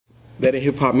That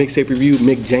Hip Hop Mixtape Review,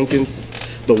 Mick Jenkins,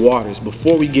 The Waters.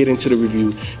 Before we get into the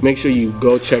review, make sure you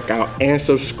go check out and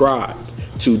subscribe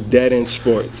to DEHH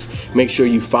Sports. Make sure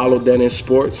you follow DEHH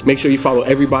Sports. Make sure you follow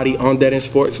everybody on DEHH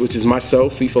Sports, which is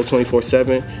myself, FIFO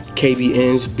 247, KB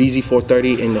Inge,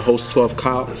 BZ430, and the host 12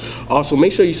 Kyle. Also,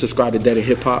 make sure you subscribe to DEHH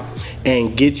Hip Hop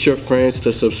and get your friends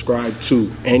to subscribe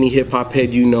to any hip hop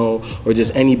head you know, or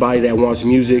just anybody that wants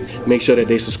music. Make sure that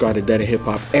they subscribe to DEHH Hip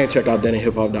Hop and check out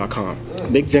DEHHhiphop.com.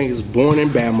 Mick Jenkins, born in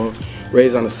Bama,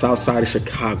 raised on the south side of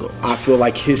Chicago. I feel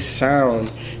like his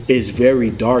sound is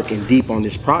very dark and deep on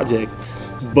this project,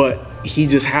 but he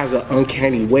just has an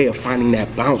uncanny way of finding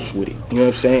that bounce with it. You know what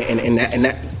I'm saying? And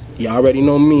that you already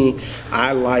know me.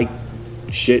 I like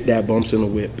shit that bumps in the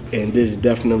whip, and this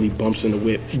definitely bumps in the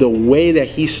whip. The way that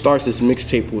he starts this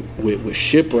mixtape with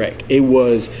Shipwreck, it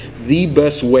was the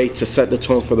best way to set the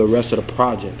tone for the rest of the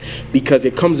project, because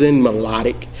it comes in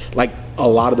melodic, like a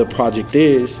lot of the project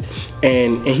is,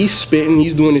 and he's spitting,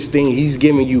 he's doing his thing, he's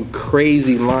giving you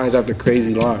crazy lines after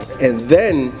crazy lines, and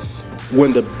then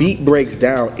when the beat breaks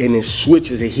down and it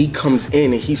switches and he comes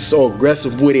in and he's so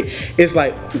aggressive with it, it's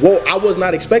like, whoa, I was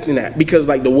not expecting that, because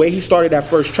like the way he started that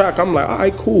first track, I'm like, all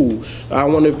right, cool, I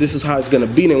wonder if this is how it's gonna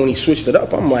be. And when he switched it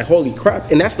up, I'm like, holy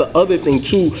crap. And that's the other thing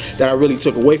too that I really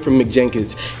took away from Mick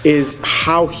Jenkins, is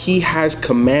how he has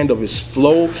command of his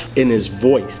flow and his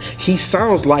voice. He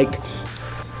sounds like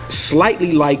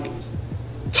slightly like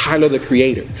Tyler the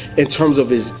Creator in terms of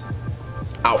his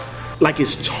out, like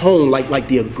his tone, like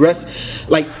the aggressive,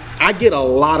 like I get a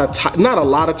lot of, not a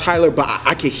lot of Tyler, but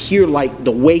I can hear like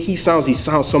the way he sounds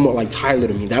somewhat like Tyler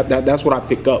to me. That's what I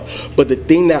pick up. But the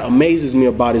thing that amazes me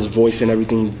about his voice and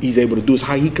everything he's able to do is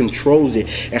how he controls it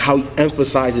and how he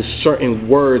emphasizes certain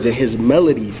words and his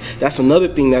melodies. That's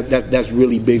another thing that's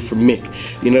really big for Mick.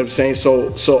 You know what I'm saying?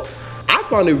 So I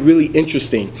found it really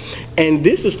interesting, and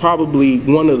this is probably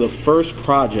one of the first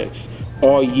projects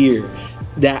all year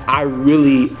that I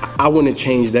wouldn't have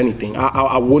changed anything.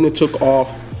 I wouldn't have took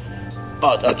off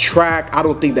a track. I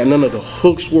don't think that none of the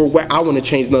hooks were wet. I wouldn't have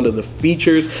changed none of the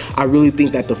features. I really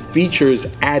think that the features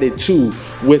added to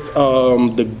with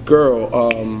the girl,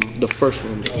 the first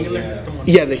one. The healer?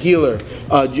 Yeah, the healer.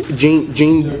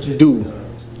 Jean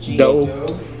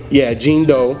Doe. Yeah, Jean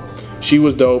Doe. She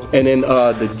was dope. And then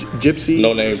the Gypsy.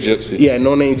 No Name Gypsy. Yeah,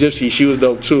 No Name Gypsy. She was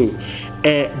dope too.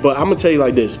 But I'm gonna tell you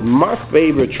like this, my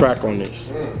favorite track on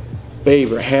this,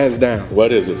 favorite, hands down.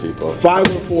 What is it, people?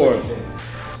 514.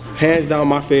 Hands down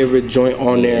my favorite joint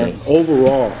on there.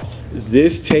 Overall,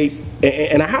 this tape,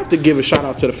 and I have to give a shout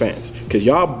out to the fans, because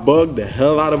y'all bugged the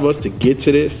hell out of us to get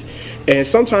to this. And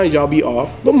sometimes y'all be off,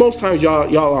 but most times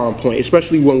y'all are on point,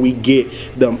 especially when we get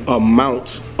the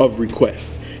amount of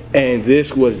requests. And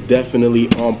this was definitely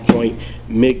on point.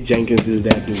 Mick Jenkins is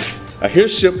that dude. I hear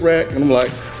Shipwreck, and I'm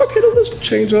like, okay, let's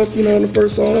change up, in the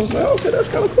first song. I was like, okay, that's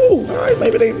kind of cool. All right,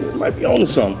 maybe they might be on to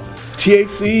something.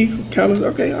 THC, kind of,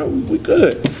 okay, we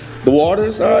good. The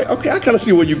Waters, all right, okay, I kind of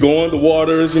see where you're going. The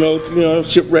Waters,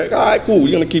 Shipwreck, all right, cool.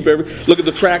 We're gonna keep look at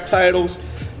the track titles.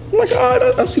 I'm like, all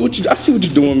right, I see what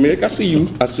you're doing, Mick. I see you.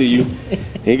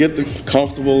 And you get the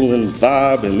comfortable and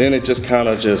vibe, and then it just kind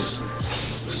of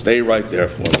stay right there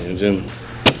for me, and then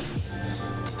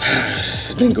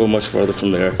it didn't go much further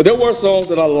from there. But there were songs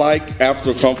that I like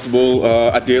after Comfortable.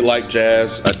 I did like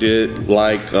Jazz. I did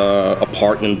like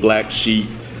Apart in Black Sheep,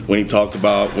 when he talked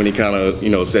about, when he kind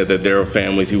of, said that there are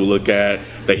families he would look at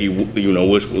that he,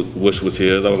 wish was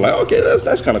his. I was like, okay,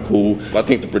 that's kind of cool. I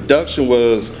think the production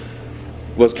was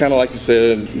kind of, like you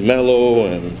said, mellow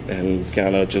and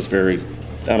kind of just very,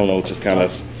 I don't know, just kind of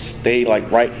stay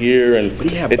like right here, and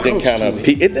it didn't kind of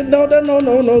peak. It didn't. No,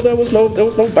 there was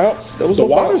no bounce. There was the no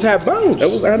Waters had bounce.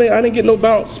 I didn't get no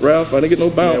bounce, Ralph. I didn't get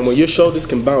no bounce. Man, when your shoulders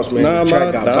can bounce, man, the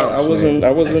track got bounce.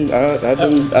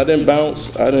 I didn't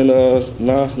bounce. I didn't.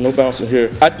 No bouncing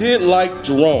here. I did like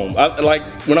Jerome. I like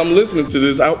when I'm listening to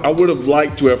this. I would have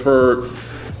liked to have heard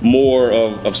more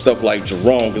of stuff like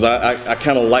Jerome, because I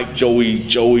kind of like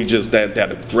Joey, just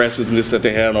that aggressiveness that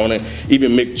they had on it.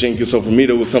 Even Mick Jenkins. So for me,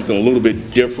 there was something a little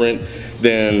bit different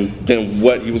than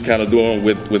what he was kind of doing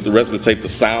with the rest of the tape. The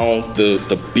sound,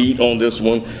 the beat on this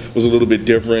one was a little bit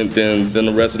different than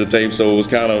the rest of the tape. So it was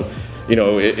kind of,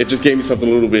 it just gave me something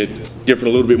a little bit different,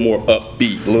 a little bit more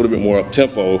upbeat, a little bit more up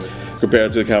tempo,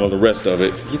 compared to kind of the rest of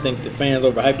it. You think the fans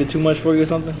overhyped it too much for you or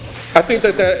something? I think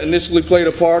that initially played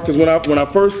a part, because when I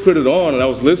first put it on and I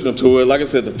was listening to it, like I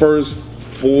said, the first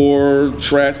 4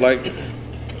 tracks, four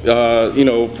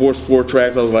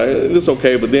tracks, I was like, it's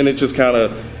okay, but then it just kind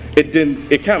of,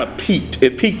 it kind of peaked.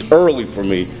 It peaked early for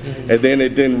me, and then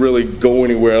it didn't really go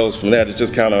anywhere else from that. It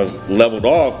just kind of leveled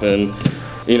off, and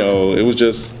it was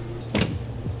just,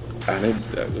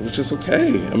 it was just okay.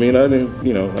 I mean, I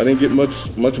didn't get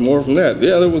much more from that.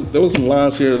 Yeah, there was some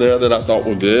lines here or there that I thought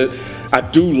were good. I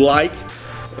do like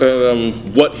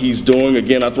what he's doing.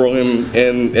 Again, I throw him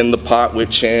in the pot with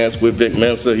Chance, with Vic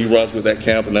Mensa. He runs with that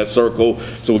camp and that circle.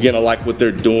 So again, I like what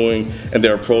they're doing and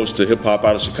their approach to hip hop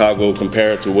out of Chicago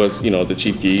compared to what the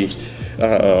Chief Keefs,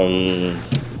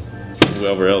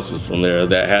 whoever else is from there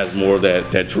that has more of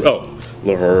that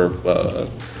Lil Herb,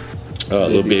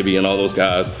 Lil Baby, and all those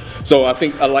guys. So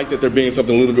I like that they're being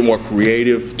something a little bit more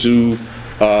creative to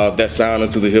that sound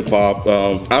into the hip hop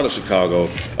out of Chicago.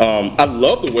 I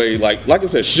love the way, like I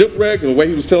said, Shipwreck and the way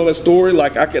he was telling that story.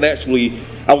 Like I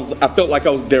felt like I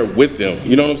was there with them.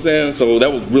 You know what I'm saying? So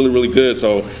that was really, really good.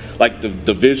 So like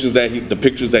the visions the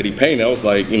pictures that he painted, I was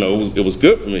like, it was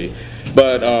good for me.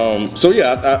 But so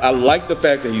yeah, I like the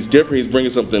fact that he's different. He's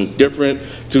bringing something different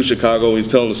to Chicago. He's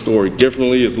telling the story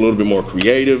differently. It's a little bit more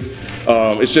creative.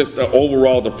 It's just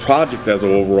overall, the project as an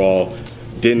overall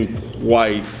didn't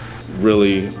quite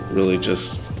really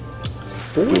just.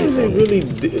 But what is it really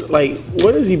like?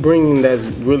 What is he bringing that's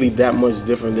really that much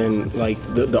different than like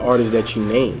the artists that you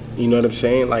name? You know what I'm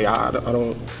saying? Like I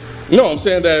don't. No, I'm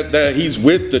saying that he's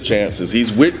with the Chances,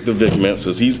 he's with the Vic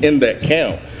Mensas, he's in that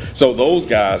camp. So these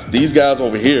guys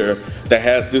over here that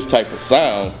has this type of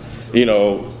sound,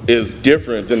 is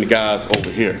different than the guys over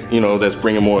here, that's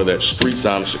bringing more of that street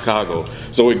sound to Chicago.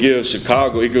 So it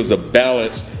gives a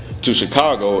balance to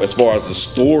Chicago as far as the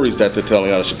stories that they're telling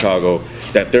out of Chicago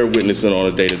that they're witnessing on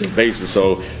a day-to-day basis.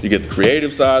 So you get the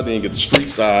creative side, then you get the street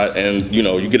side, and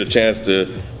you get a chance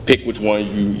to pick which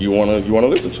one you want to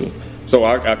listen to. So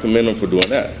I commend him for doing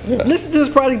that. Yeah. Listen to this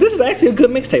project. This is actually a good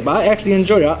mixtape. I actually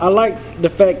enjoyed it. I like the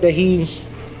fact that he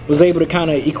was able to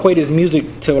kind of equate his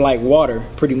music to like water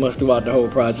pretty much throughout the whole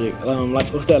project.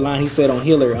 Like what's that line he said on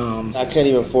Healer? I can't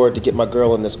even afford to get my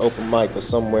girl in this open mic, but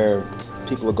somewhere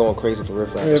people are going crazy for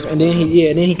riff raps. And then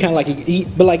he kind of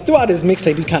like but like throughout his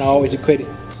mixtape he kind of always equated.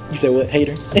 You said what?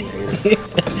 Hater.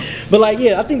 But like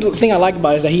I think the thing I like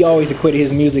about it is that he always equated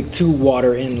his music to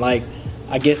water, and like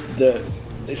I guess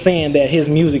saying that his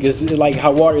music is like how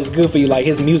water is good for you, like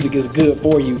his music is good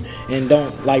for you, and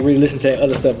don't like really listen to that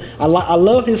other stuff. I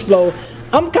love his flow.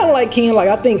 I'm kind of like Ken. Like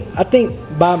I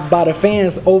think by the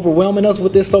fans overwhelming us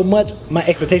with this so much, my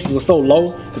expectations were so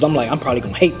low because I'm like I'm probably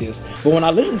gonna hate this. But when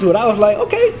I listened to it, I was like,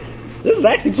 okay, this is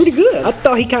actually pretty good. I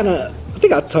thought I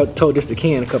think I told this to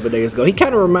Ken a couple of days ago. He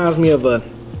kind of reminds me of a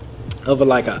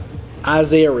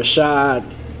Isaiah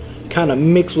Rashad, kind of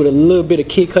mixed with a little bit of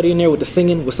Kid Cudi in there with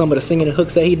some of the singing and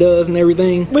hooks that he does and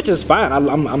everything, which is fine.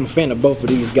 I'm a fan of both of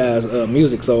these guys'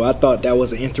 music, so I thought that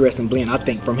was an interesting blend, I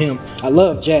think, from him. I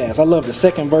love Jazz. I love the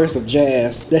second verse of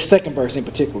Jazz, that second verse in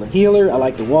particular. Healer, I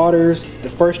like the Waters. The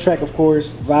first track, of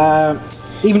course, Vibe.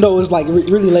 Even though it was like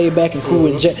really laid back and cool,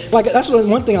 and like that's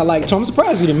one thing I like. So I'm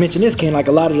surprised you didn't mention this, Ken. Like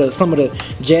a lot of some of the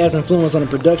jazz influence on the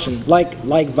production, like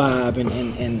Vibe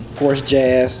and of course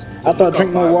Jazz. I thought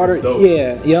Drink More Water,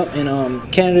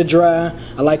 and Canada Dry.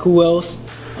 I like who else?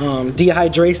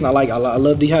 Dehydration. I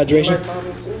love Dehydration.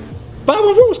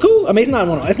 514 was cool. I mean,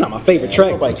 it's not my favorite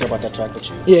track. Nobody care about that track but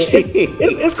you. Yeah,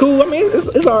 it's cool. I mean,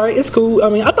 it's all right. It's cool. I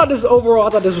mean, I thought this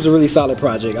was a really solid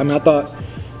project. I mean, I thought.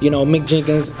 Mick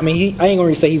Jenkins. I mean, I ain't gonna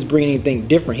really say he's bringing anything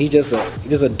different. He's just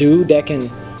a dude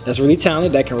that's really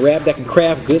talented, that can rap, that can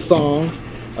craft good songs.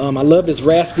 I love his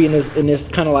raspy and this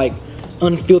kind of like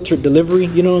unfiltered delivery.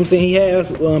 You know what I'm saying? He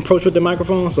has approach with the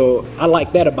microphone, so I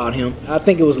like that about him. I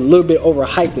think it was a little bit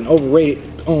overhyped and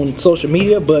overrated on social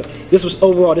media, but this was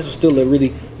still a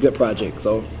really good project.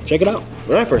 So check it out.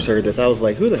 When I first heard this, I was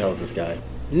like, "Who the hell is this guy?"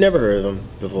 Never heard of him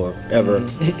before, ever.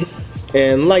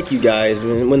 And like you guys,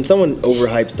 when someone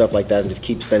overhypes stuff like that and just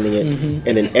keeps sending it,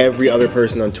 and then every other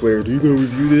person on Twitter, "Are you gonna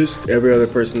review this?" Every other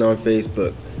person on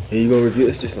Facebook, "Are you gonna review?"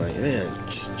 It's just like, man,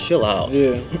 just chill out.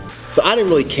 Yeah. So I didn't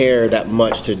really care that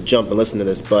much to jump and listen to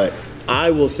this, but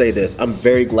I will say this: I'm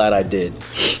very glad I did.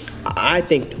 I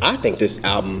think this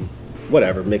album,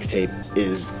 whatever mixtape,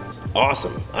 is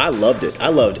awesome. I loved it. I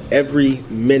loved every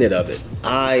minute of it.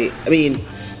 I mean.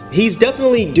 He's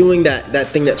definitely doing that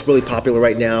thing that's really popular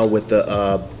right now with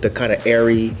the kind of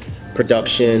airy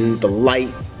production, the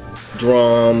light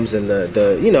drums, and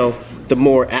the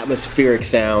more atmospheric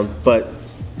sound. But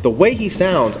the way he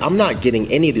sounds, I'm not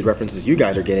getting any of the references you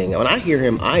guys are getting. When I hear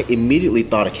him, I immediately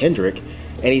thought of Kendrick,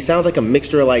 and he sounds like a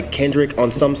mixture like Kendrick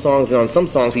on some songs, and on some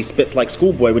songs he spits like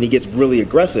Schoolboy when he gets really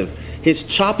aggressive. His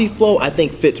choppy flow, I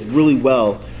think, fits really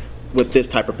well with this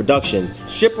type of production.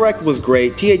 Shipwreck was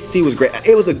great. THC was great.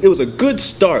 It was a good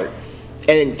start,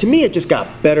 and to me it just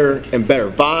got better and better.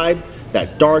 Vibe,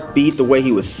 that dark beat, the way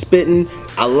he was spitting.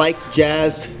 I liked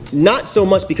Jazz. not so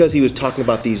much because he was talking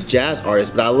about these jazz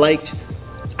artists, but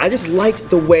I just liked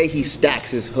the way he stacks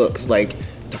his hooks, like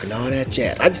talking all that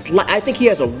jazz. I think he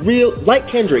has a real, like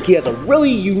Kendrick, he has a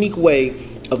really unique way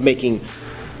of making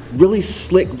really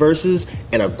slick verses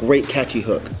and a great catchy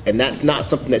hook, and that's not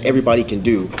something that everybody can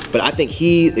do, but I think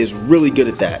he is really good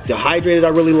at that. Dehydrated I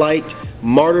really liked.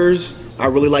 Martyrs I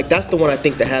really liked. That's the one I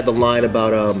think that had the line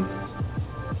about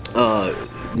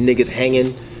niggas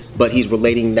hanging, but he's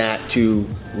relating that to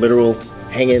literal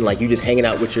hanging, like you just hanging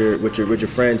out with your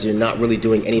friends, you're not really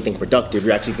doing anything productive,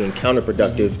 you're actually being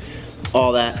counterproductive,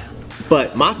 all that.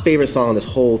 But my favorite song on this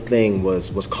whole thing was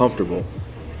Comfortable.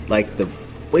 Like the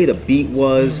way the beat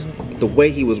was, the way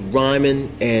he was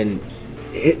rhyming, and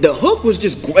the hook was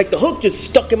just like, the hook just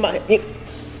stuck in my head.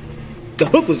 The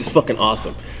hook was just fucking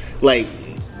awesome. Like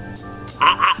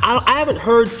I haven't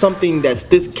heard something that's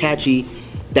this catchy,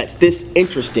 that's this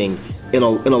interesting in a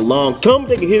long. Come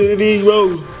take a hit of these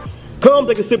roads. Come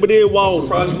take a sip of their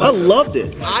water. I loved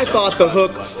it. I thought the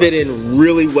hook fit in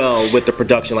really well with the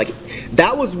production. Like,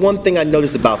 that was one thing I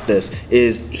noticed about this,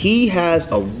 is he has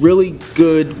a really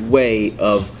good way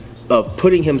of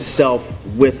putting himself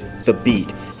with the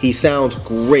beat. He sounds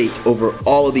great over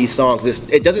all of these songs.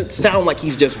 It doesn't sound like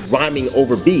he's just rhyming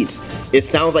over beats. It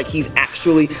sounds like he's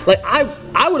actually, like,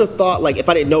 I would have thought, like, if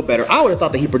I didn't know better, I would have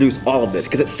thought that he produced all of this,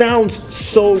 because it sounds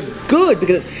so good,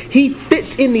 because he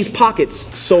fits in these pockets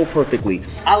so perfectly.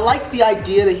 I like the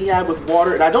idea that he had with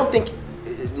Water, and I don't think,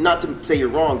 not to say you're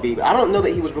wrong, B, but I don't know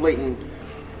that he was relating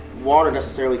Water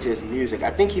necessarily to his music. I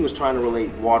think he was trying to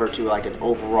relate Water to, like, an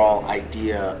overall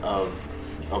idea of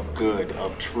good,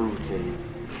 of truth, and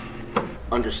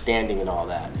understanding and all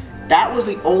that. That was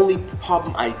the only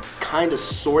problem I kind of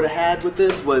sort of had with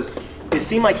this, was it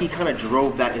seemed like he kind of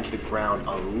drove that into the ground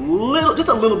just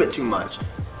a little bit too much.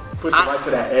 Pushed it right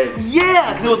to that edge.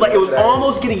 Yeah, because it was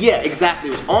almost getting, yeah, exactly.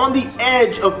 It was on the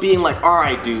edge of being like, all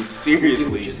right, dude,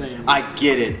 seriously, I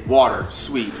get it. Water,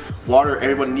 sweet. Water,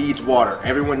 everyone needs water.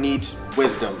 Everyone needs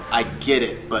wisdom. I get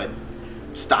it, but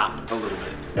stop a little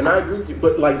bit. And I agree with you,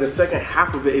 but like the second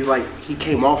half of it is like he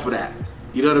came off of that.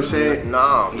 You know what I'm saying?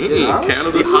 No, he didn't.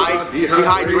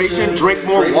 Dehydration, drink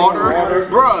more water.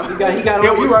 Bruh,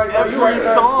 it was every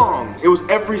song. It was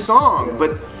every song.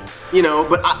 But, you know,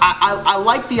 but I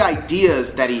like the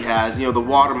ideas that he has. You know, the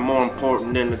water more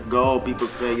important than the gold, people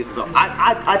say. So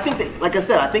I think that, like I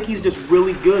said, I think he's just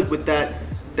really good with that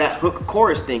hook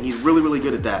chorus thing. He's really, really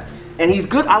good at that. And he's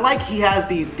good. I like he has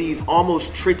these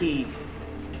almost tricky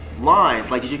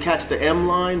lines. Like, did you catch the M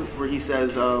line where he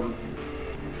says,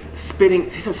 spitting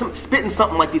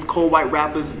something like, these cold white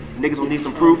rappers, niggas will need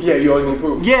some proof. Yeah, you always need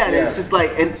proof. Yeah, and it's just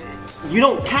like, and you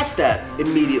don't catch that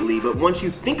immediately, but once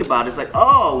you think about it, it's like,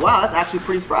 oh wow, that's actually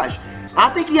pretty fresh. I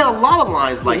think he had a lot of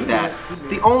lines like that.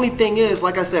 The only thing is,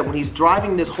 like I said, when he's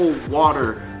driving this whole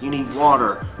water, you need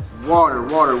water, water,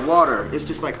 water, water. It's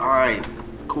just like, all right,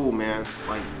 cool, man,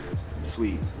 like,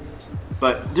 sweet.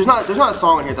 But there's not a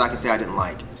song in here that I can say I didn't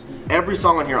like. Every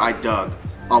song in here I dug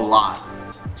a lot.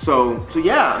 So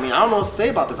yeah, I mean, I don't know what to say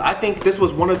about this. I think this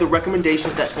was one of the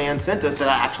recommendations that fans sent us that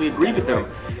I actually agreed with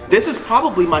them. This is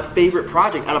probably my favorite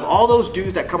project out of all those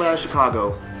dudes that come out of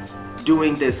Chicago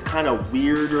doing this kind of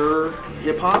weirder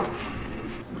hip hop.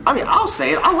 I mean, I'll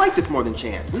say it, I like this more than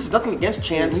Chance. This is nothing against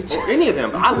Chance or any of them,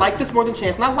 but I like this more than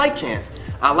Chance, and I like Chance.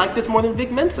 I like this more than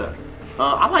Vic Mensa.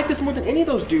 I like this more than any of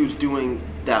those dudes doing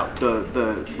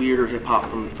the weirder hip hop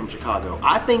from Chicago.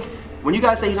 I think when you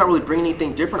guys say he's not really bringing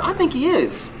anything different, I think he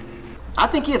is. I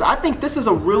think he is. I think this is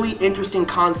a really interesting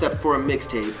concept for a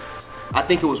mixtape. I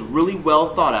think it was really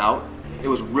well thought out. It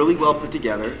was really well put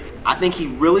together. I think he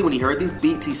really, when he heard these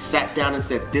beats, he sat down and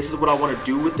said, this is what I want to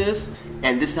do with this,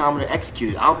 and this is how I'm going to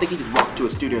execute it. I don't think he just walked to a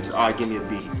studio and said, all right, give me a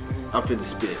beat. I'm finna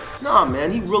spit. Nah,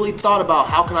 man, he really thought about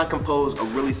how can I compose a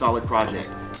really solid project.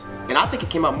 And I think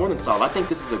it came out more than solid. I think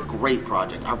this is a great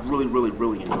project. I really, really,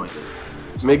 really enjoyed this.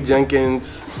 Mick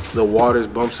Jenkins, the Waters,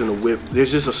 Bumps in the Whip, there's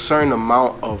just a certain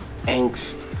amount of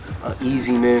angst,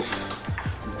 easiness,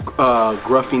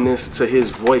 gruffiness to his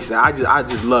voice that I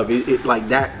just love. It like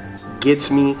that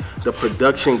gets me, the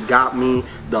production got me,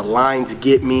 the lines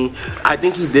get me. I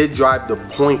think he did drive the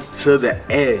point to the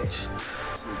edge.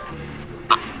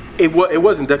 It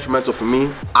wasn't detrimental for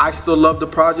me. I still love the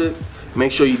project.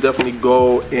 Make sure you definitely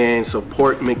go and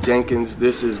support Mick Jenkins.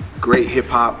 This is great hip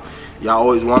hop. Y'all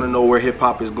always want to know where hip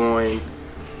hop is going.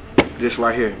 This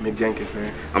right here, Mick Jenkins,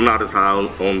 man. I'm not as high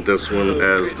on this one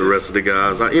as the rest of the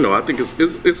guys. I think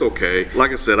it's okay.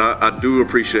 Like I said, I do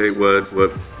appreciate what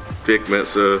Vic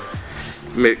Mensa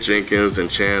Mick, Jenkins, and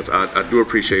Chance, I do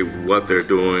appreciate what they're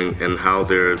doing and how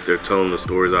they're telling the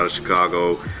stories out of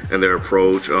Chicago and their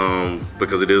approach,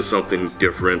 because it is something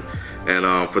different,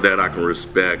 and for that I can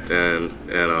respect and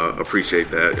appreciate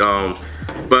that.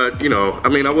 But I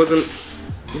mean, I wasn't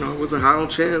high on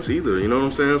Chance either. You know what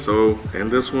I'm saying? So, and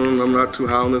this one, I'm not too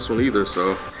high on this one either.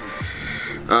 So,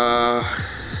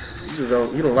 You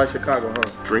don't like Chicago,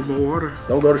 huh? Drink more water.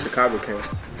 Don't go to Chicago, Cam.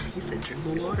 He said drink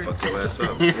more water. Fuck your ass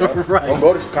up. Right. Don't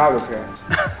go to Chicago, Cam.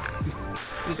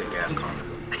 You think ass comment.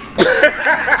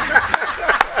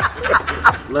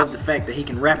 Love the fact that he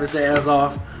can rap his ass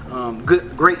off.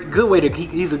 Good way to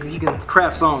he can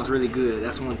craft songs really good.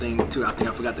 That's one thing too. I think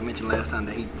I forgot to mention last time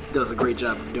that he does a great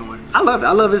job of doing. I love it.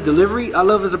 I love his delivery. I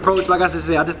love his approach. Like I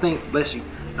said, I just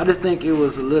think it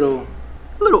was a little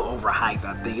overhyped.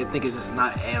 I think it's just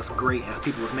not as great as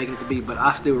people was making it to be. But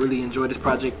I still really enjoy this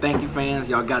project. Thank you, fans.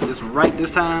 Y'all got this one right this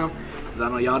time. Cause I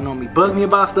know y'all know me bug me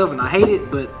about stuff and I hate it,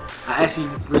 but I actually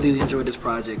really enjoyed this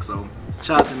project. So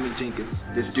shout out to Mick Jenkins.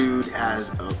 This dude has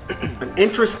an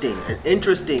interesting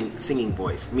singing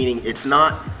voice. Meaning it's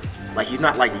not like he's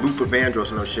not like Luther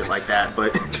Vandross or no shit like that,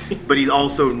 but he's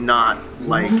also not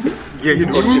like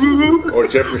Or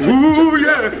Jeffrey. Ooh,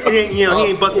 yeah. He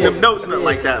ain't busting them notes nothing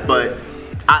like that, but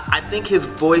I think his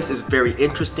voice is very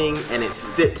interesting and it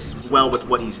fits well with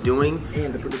what he's doing.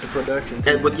 And the production.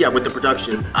 And with the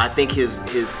production, I think his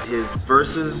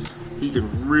verses, he can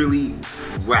really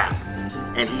rap,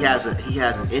 and he has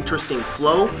an interesting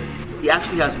flow. He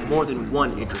actually has more than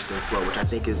one interesting flow, which I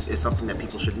think is something that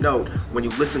people should note. When you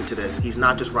listen to this, he's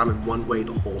not just rhyming one way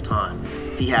the whole time.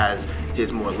 He has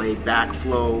his more laid back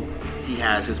flow. He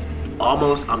has his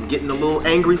almost I'm getting a little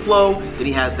angry flow. Then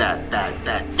he has that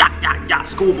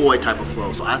schoolboy type of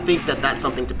flow. So I think that's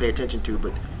something to pay attention to.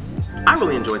 But I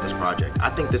really enjoyed this project. I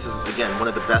think this is, again, one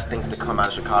of the best things to come out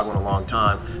of Chicago in a long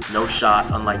time. No shot,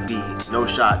 unlike B. No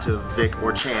shot to Vic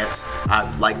or Chance.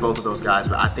 I like both of those guys,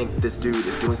 but I think this dude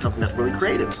is doing something that's really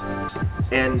creative.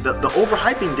 And the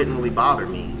overhyping didn't really bother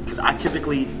me, because I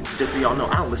typically, just so y'all know,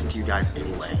 I don't listen to you guys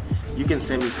anyway. You can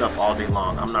send me stuff all day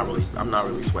long. I'm not really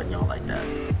sweating y'all like that.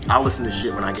 I'll listen to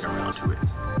shit when I get around to it.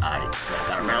 I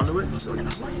got around to it, so then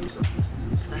I like it.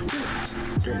 That's it.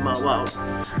 Drink my water.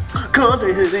 Come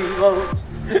take the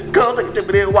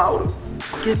water.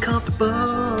 Get comfortable.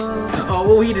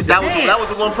 Oh, he did that was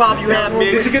the one problem you had,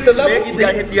 Mick. Did you get the level? Mick, you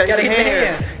gotta hit your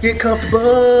hands. Get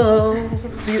comfortable.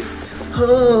 See it?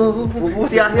 Oh.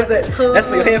 See, I hit that. That's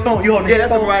for your headphone. You holding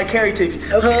that's a Mariah Carey tape.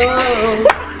 Okay.